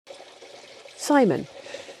Simon.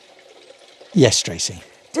 Yes, Tracy.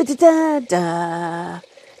 Da da da da.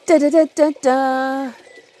 Da da da da da.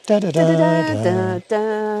 Da da da da.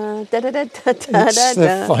 It's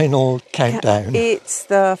the final countdown. It's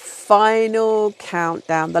the final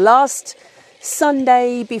countdown. The last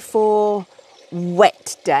Sunday before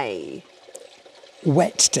Wet Day.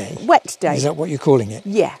 Wet Day? Wet Day. Is that what you're calling it?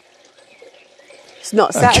 Yeah. It's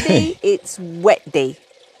not Saturday, it's Wet Day.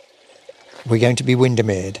 We're going to be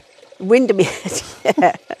Windermered. Windermere,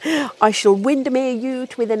 yeah. I shall Windermere you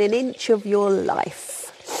to within an inch of your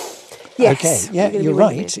life. Yes. Okay, yeah, you're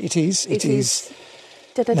right. It is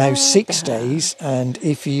now 6 days, and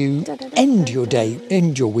if you end your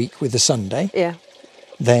week with a Sunday, yeah,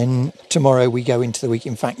 then tomorrow we go into the week.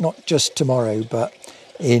 In fact, not just tomorrow, but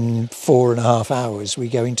in 4.5 hours, we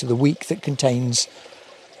go into the week that contains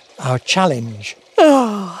our challenge.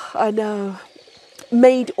 Oh, I know.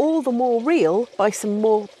 Made all the more real by some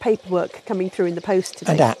more paperwork coming through in the post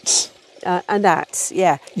today. And hats.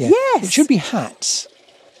 Yeah. Yes. It should be hats,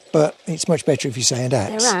 but it's much better if you say and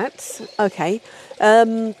hats. They're hats. Okay.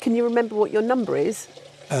 Can you remember what your number is?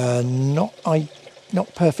 Not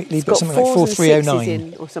perfectly, it's but something like 4309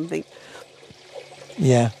 in or something.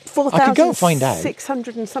 Yeah. 4,000. I could go and find out.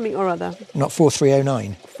 600 and something or other. Not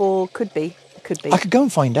 4309. Could be. I could go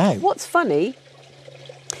and find out. What's funny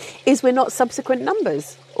is we're not subsequent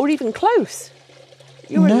numbers, or even close.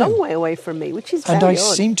 You're a long way away from me, which is very odd. And I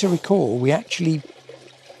seem to recall we actually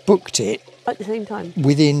booked it at the same time,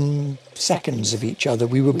 within seconds of each other.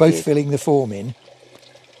 We were both filling the form in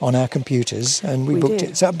on our computers, and we booked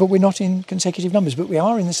it. So, but we're not in consecutive numbers, but we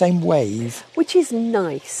are in the same wave, which is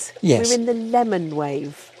nice. Yes, we're in the lemon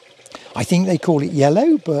wave. I think they call it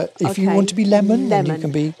yellow, but if you want to be lemon, then you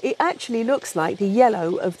can be. It actually looks like the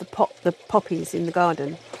yellow of the poppies in the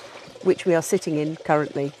garden, which we are sitting in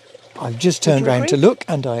currently. I've just turned round to look,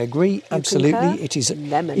 and I agree. Absolutely, it is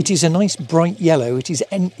lemon. It is a nice bright yellow. It is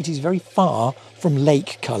very far from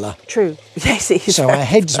lake colour. True. Yes, it is. So our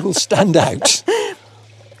heads will stand out.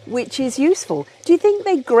 Which is useful. Do you think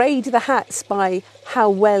they grade the hats by how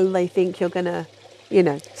well they think you're going to,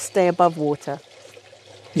 stay above water?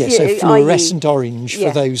 Yeah, so fluorescent orange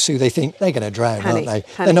for those who they think they're going to drown, aren't they?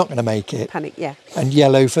 They're not going to make it. Panic, yeah. And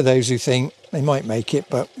yellow for those who think they might make it,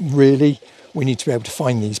 but really, we need to be able to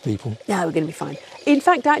find these people. No, we're going to be fine. In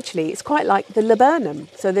fact, actually, it's quite like the laburnum.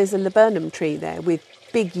 So there's a laburnum tree there with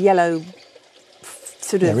big yellow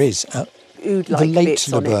sort of... There is. Ood-like the late bits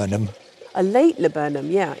laburnum. On it. A late laburnum,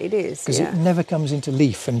 yeah, it is. Because it never comes into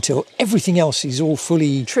leaf until everything else is all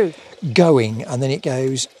fully going, and then it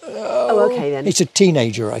goes... Oh, okay then. It's a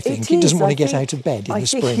teenager, I think. It doesn't want to get out of bed in the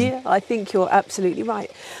spring. Yeah, I think you're absolutely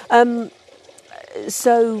right.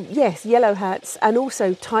 So, yes, yellow hats and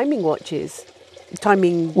also timing watches.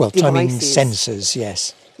 Timing devices. Timing sensors,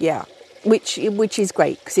 yes. Yeah, which is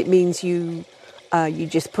great because it means you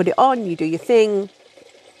just put it on, you do your thing,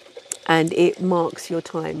 and it marks your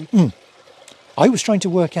time. I was trying to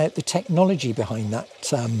work out the technology behind that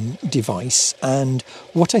device, and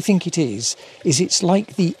what I think it is it's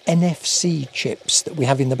like the NFC chips that we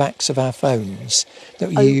have in the backs of our phones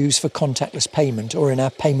that we use for contactless payment, or in our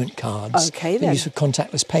payment cards. Okay, then. They use for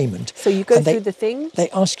contactless payment. So you go through the thing? They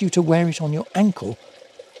ask you to wear it on your ankle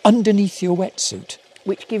underneath your wetsuit.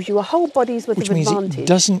 Which gives you a whole body's worth of advantage. Which means it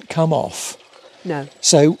doesn't come off. No.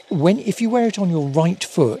 So if you wear it on your right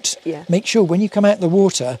foot, make sure when you come out of the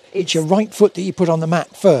water, it's your right foot that you put on the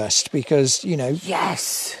mat first, because,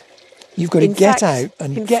 Yes. You've got to get out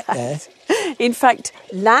and get there. In fact,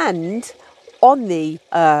 land on the,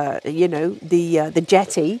 the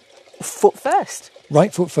jetty foot first.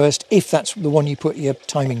 Right foot first, if that's the one you put your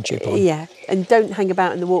timing chip on. Yeah, and don't hang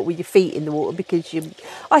about in the water with your feet in the water, because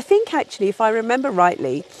I think, actually, if I remember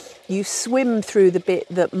rightly, you swim through the bit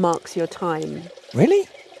that marks your time. Really?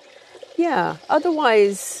 Yeah.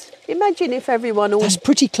 Otherwise, imagine if everyone... That's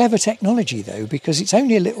pretty clever technology, though, because it's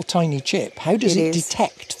only a little tiny chip. How does it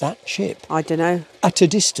detect that chip? I don't know. At a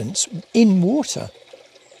distance, in water?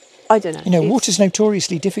 I don't know. Water's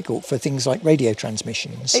notoriously difficult for things like radio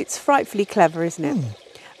transmissions. It's frightfully clever, isn't it?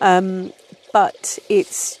 But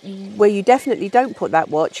it's... Where you definitely don't put that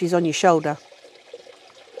watch is on your shoulder.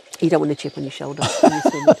 You don't want a chip on your shoulder when you're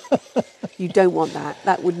swimming. You don't want that.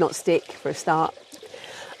 That would not stick for a start.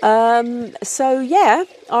 RFID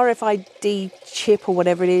chip or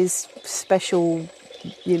whatever it is, special,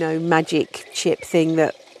 magic chip thing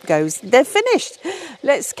that goes, they're finished.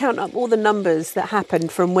 Let's count up all the numbers that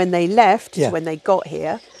happened from when they left to when they got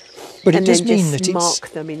here. But it does mean that mark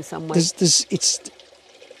them in some way.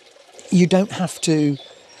 You don't have to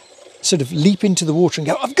sort of leap into the water and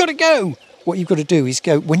go, I've got to go. what you've got to do is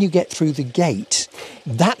go, when you get through the gate,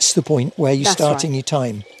 that's the point where you're starting your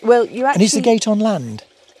time. Well, you actually... And is the gate on land?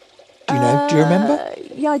 Do you know? Do you remember?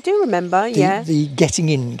 Yeah, I do remember, The getting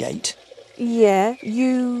in gate. Yeah,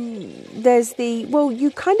 you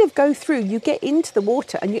kind of go through, you get into the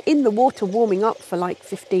water and you're in the water warming up for like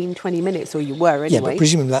 15, 20 minutes, or you were anyway. Yeah, but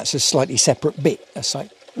presumably that's a slightly separate bit, a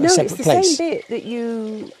separate place. No, it's the same bit that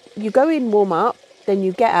you go in, warm up, then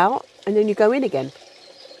you get out and then you go in again.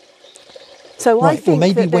 So right, I think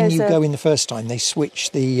maybe when you go in the first time, they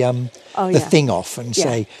switch the thing off and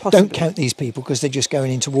say, possibly. Don't count these people because they're just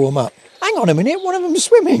going in to warm up. Hang on a minute, one of them's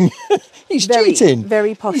swimming. He's cheating.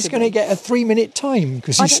 Very possibly. He's going to get a 3-minute time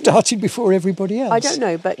because he started before everybody else. I don't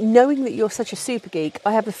know, but knowing that you're such a super geek,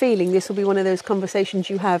 I have a feeling this will be one of those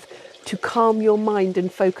conversations you have to calm your mind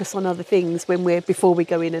and focus on other things before we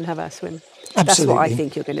go in and have our swim. Absolutely. That's what I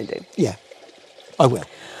think you're going to do. Yeah, I will.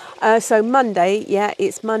 So Monday,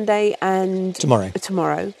 it's Monday and...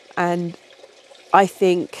 Tomorrow. And I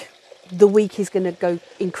think the week is going to go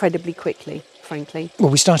incredibly quickly, frankly.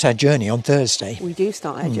 Well, we start our journey on Thursday. We do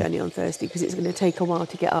start our journey on Thursday because it's going to take a while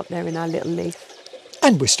to get up there in our little leaf.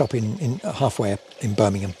 And we're stopping in halfway up in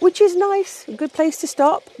Birmingham. Which is nice. A good place to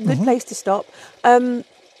stop. Place to stop. I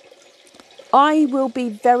will be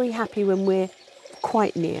very happy when we're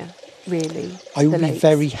quite near, really. I will be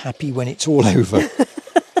very happy when it's all over.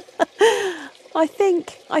 I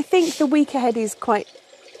think the week ahead is going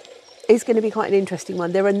to be quite an interesting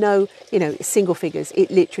one. There are no, single figures. It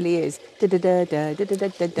literally is. Yeah,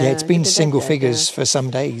 it's been single figures for some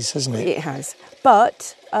days, hasn't it? It has.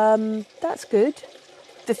 But that's good.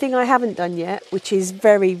 The thing I haven't done yet, which is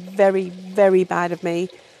very, very, very bad of me,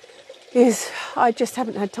 is I just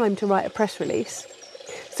haven't had time to write a press release.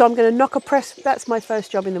 So I'm going to that's my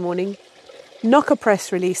first job in the morning, knock a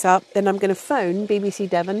press release up, then I'm going to phone BBC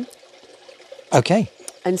Devon. Okay.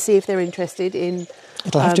 And see if they're interested in...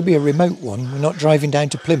 It'll have to be a remote one. We're not driving down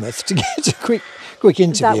to Plymouth to get a quick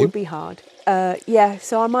interview. That would be hard.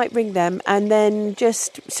 So I might ring them and then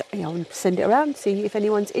just send it around, see if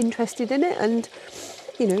anyone's interested in it and,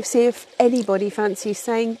 see if anybody fancies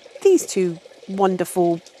saying, these two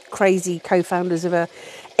wonderful, crazy co-founders of a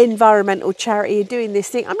environmental charity are doing this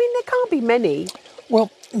thing. I mean, there can't be many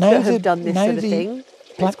that have done this sort of thing.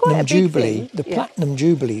 Platinum Jubilee, Platinum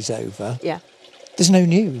Jubilee's over. Yeah. There's no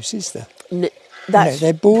news, is there? No,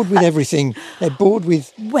 they're bored with everything. They're bored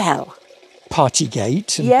with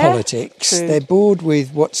Partygate and politics. True. They're bored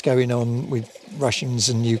with what's going on with Russians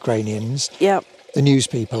and Ukrainians. Yep. The news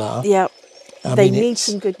people are. Yep. They need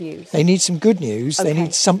some good news. They need some good news. Okay. They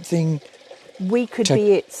need something. We could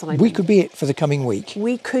be it, Simon. We could be it for the coming week.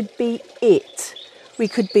 We could be it. We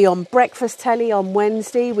could be on breakfast telly on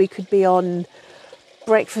Wednesday. We could be on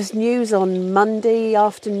breakfast news on Monday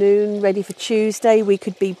afternoon, ready for Tuesday. We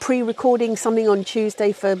could be pre-recording something on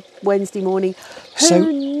Tuesday for Wednesday morning.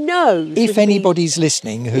 Who knows? If anybody's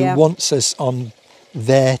listening who wants us on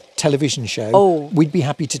their television show, we'd be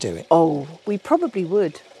happy to do it. Oh, we probably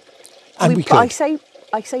would. And we could. I say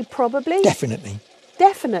probably. Definitely.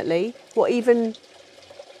 What, even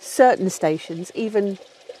certain stations, even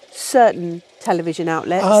certain television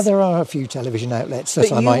outlets? There are a few television outlets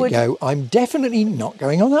that I might go, I'm definitely not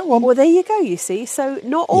going on that one. Well, there you go, you see. So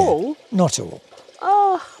not all. Not all.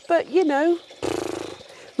 Oh, but,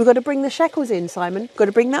 we've got to bring the shekels in, Simon. Got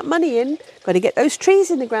to bring that money in. Got to get those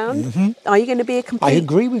trees in the ground. Mm-hmm. Are you going to be a complete I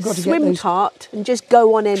agree, we've got to get those cart and just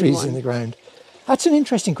go on anyone? Trees in the ground. That's an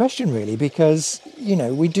interesting question, really, because,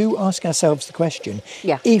 we do ask ourselves the question,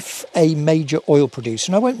 if a major oil producer,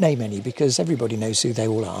 and I won't name any because everybody knows who they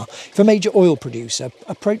all are, if a major oil producer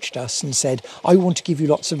approached us and said, I want to give you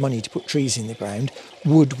lots of money to put trees in the ground,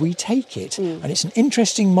 would we take it? And it's an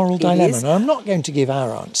interesting moral dilemma, and I'm not going to give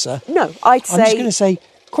our answer. No, I'm just going to say,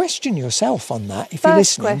 question yourself on that if you're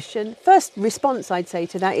listening. First response I'd say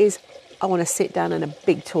to that is, I want to sit down and a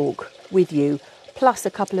big talk with you, plus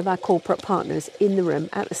a couple of our corporate partners in the room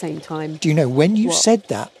at the same time. Do you know, when you said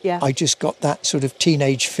that, I just got that sort of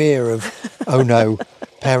teenage fear of, oh no,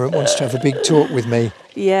 parent wants to have a big talk with me.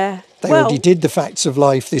 Yeah. They already did the facts of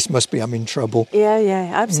life, this must be, I'm in trouble.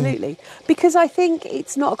 Yeah, absolutely. Because I think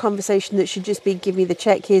it's not a conversation that should just be, give me the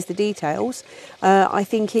cheque, here's the details. I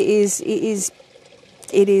think it is stuff that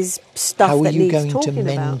needs talking about. How are you going to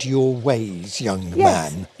mend your ways, young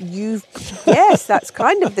man? Yes, that's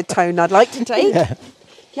kind of the tone I'd like to take. Yeah.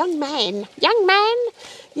 Young man.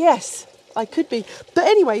 Yes, I could be. But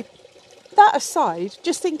anyway, that aside,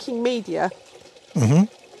 just thinking media,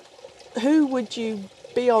 who would you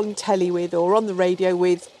be on telly with or on the radio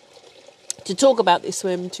with to talk about this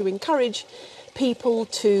swim, to encourage people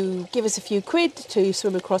to give us a few quid to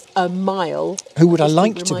swim across a mile. Who would I Just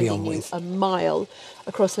like keep to be on reminding you, with? A mile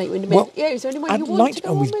across Lake Windermere. Well, Yeah, is there anyone I'd you want like to to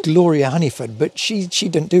go go on with with? Gloria Honeyford, but she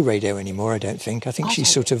doesn't do radio anymore, I don't think. I think I she's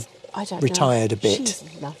don't- sort of I don't retired know. a bit. She's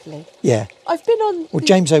lovely. Yeah. I've been on... Or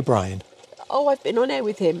James O'Brien. Oh, I've been on air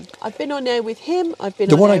with him. I've been on air with him. I've been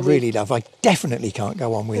The on one air I'd really love, I definitely can't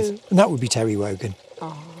go on with, Who? and that would be Terry Wogan.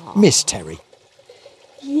 Miss Terry.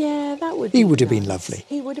 Yeah, that would. He be would have been nice. lovely.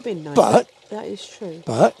 He would have been nice. But- that is true.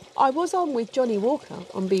 But I was on with Johnny Walker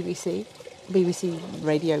on BBC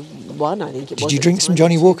Radio 1, I think it was. did you at drink the some time,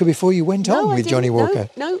 Johnny or Walker 2. before you went on I with Johnny didn't. Walker?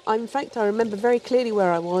 No. In fact, I remember very clearly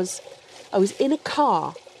where I was. I was in a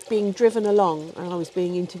car being driven along, and I was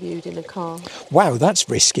being interviewed in a car. Wow, that's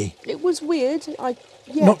risky. It was weird.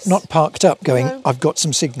 Yes. Not parked up going, No. I've got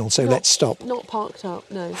some signal, so let's stop. Not parked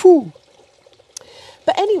up. No. Whew.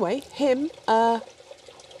 But anyway, him.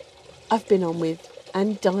 I've been on with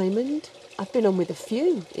Anne Diamond. I've been on with a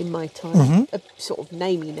few in my time. Mm-hmm. Sort of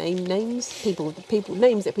names. People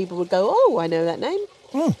names that people would go, oh, I know that name.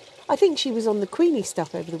 I think she was on the Queenie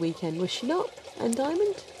stuff over the weekend, was she not? Anne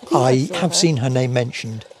Diamond? think I saw have her. seen her name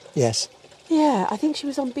mentioned, yes. Yeah, I think she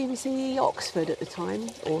was on BBC Oxford at the time,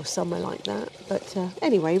 or somewhere like that. But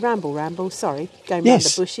anyway, ramble. Sorry, going round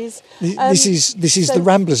Yes. the bushes. This is so- the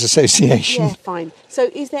Ramblers Association. Yeah, fine. So,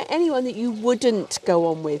 is there anyone that you wouldn't go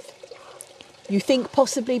on with? You think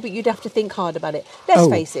possibly, but you'd have to think hard about it. Let's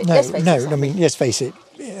face it. No, let's face it. I Simon. mean, let's face it.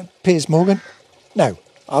 Piers Morgan? No,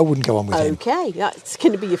 I wouldn't go on with him. Okay, that's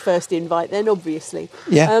going to be your first invite then, obviously.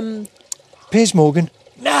 Yeah. Piers Morgan?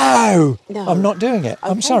 No! No. I'm not doing it.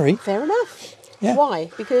 I'm Okay, sorry. Fair enough. Yeah.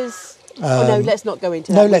 Why? Because... no, let's not go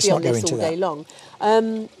into that. no, We'll let's be not on go this into all that. day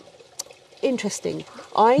long. Interesting.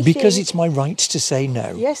 Because think, it's my right to say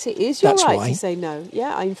no. Yes, it is your That's right why. to say no.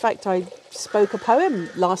 Yeah, in fact, I spoke a poem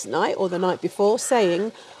last night or the night before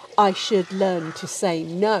saying I should learn to say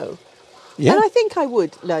no. Yeah. And I think I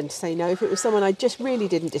would learn to say no if it was someone I just really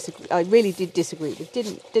didn't disagree. I really did disagree with.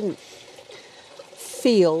 Didn't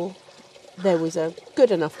feel there was a good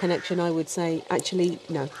enough connection. I would say, actually,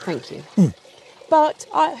 no, thank you. But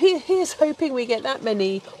here's hoping we get that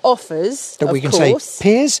many offers. That of we can course. say,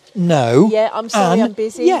 Piers, no. Yeah, I'm sorry, Anne, I'm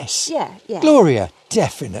busy. Yes. Yeah. Gloria,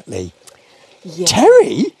 definitely. Yeah.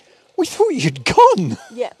 Terry? We thought you'd gone.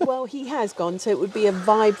 Yeah, well, he has gone, so it would be a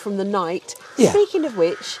vibe from the night. Yeah. Speaking of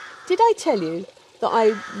which, did I tell you that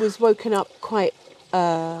I was woken up quite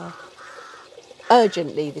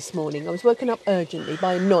urgently this morning? I was woken up urgently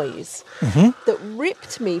by a noise that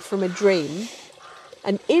ripped me from a dream.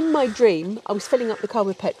 And in my dream, I was filling up the car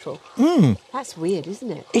with petrol. That's weird, isn't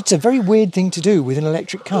it? It's a very weird thing to do with an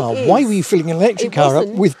electric car. It Why is. were you filling an electric It car up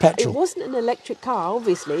wasn't- with petrol? It wasn't an electric car,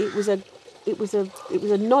 obviously. It was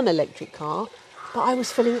a non-electric car, but I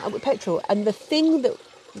was filling it up with petrol. And the thing that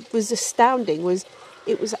was astounding was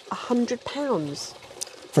it was £100.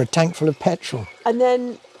 For a tank full of petrol. And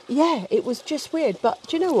then, yeah, it was just weird. But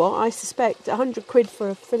do you know what? I suspect 100 quid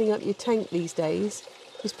for filling up your tank these days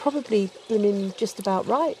is probably blooming just about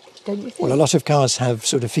right, don't you think? Well, a lot of cars have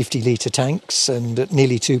sort of 50-litre tanks and at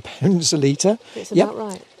nearly £2 a litre. It's Yep, about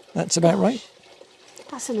right. That's about right.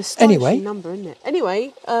 That's an astonishing Anyway. number, isn't it?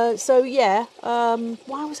 Anyway, so yeah,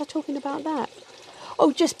 why was I talking about that?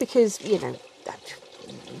 Oh, just because,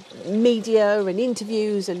 media and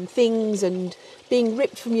interviews and things and being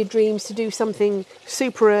ripped from your dreams to do something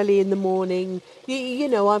super early in the morning. You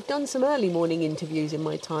know, I've done some early morning interviews in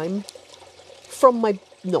my time.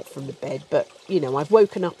 Not from the bed, but, I've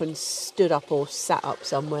woken up and stood up or sat up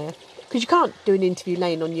somewhere. Because you can't do an interview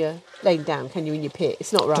laying down, can you, in your pit?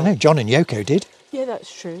 It's not right. I don't know, John and Yoko did. Yeah,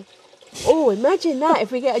 that's true. Oh, imagine that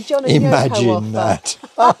if we get a John and Yoko Imagine offer.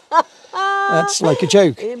 that. That's like a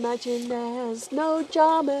joke. Imagine there's no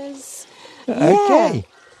dramas. Okay.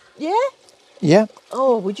 Yeah? Yeah,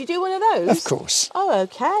 Oh, would you do one of those? of course. Oh,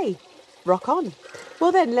 okay. Rock on.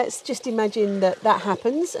 Well, then, let's just imagine that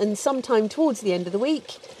happens, and sometime towards the end of the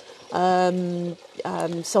week,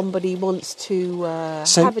 somebody wants to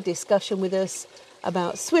have a discussion with us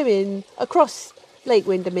about swimming across Lake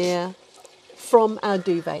Windermere from our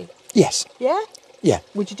duvet. Yes. Yeah? Yeah.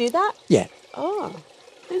 Would you do that? Yeah. Oh,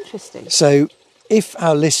 interesting. So if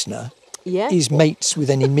our listener Yeah? is mates with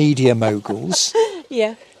any media moguls,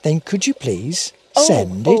 Yeah. then could you please Oh,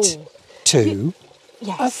 send it oh. to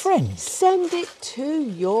Yes. a friend? Send it to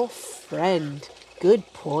your friend.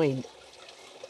 Good point.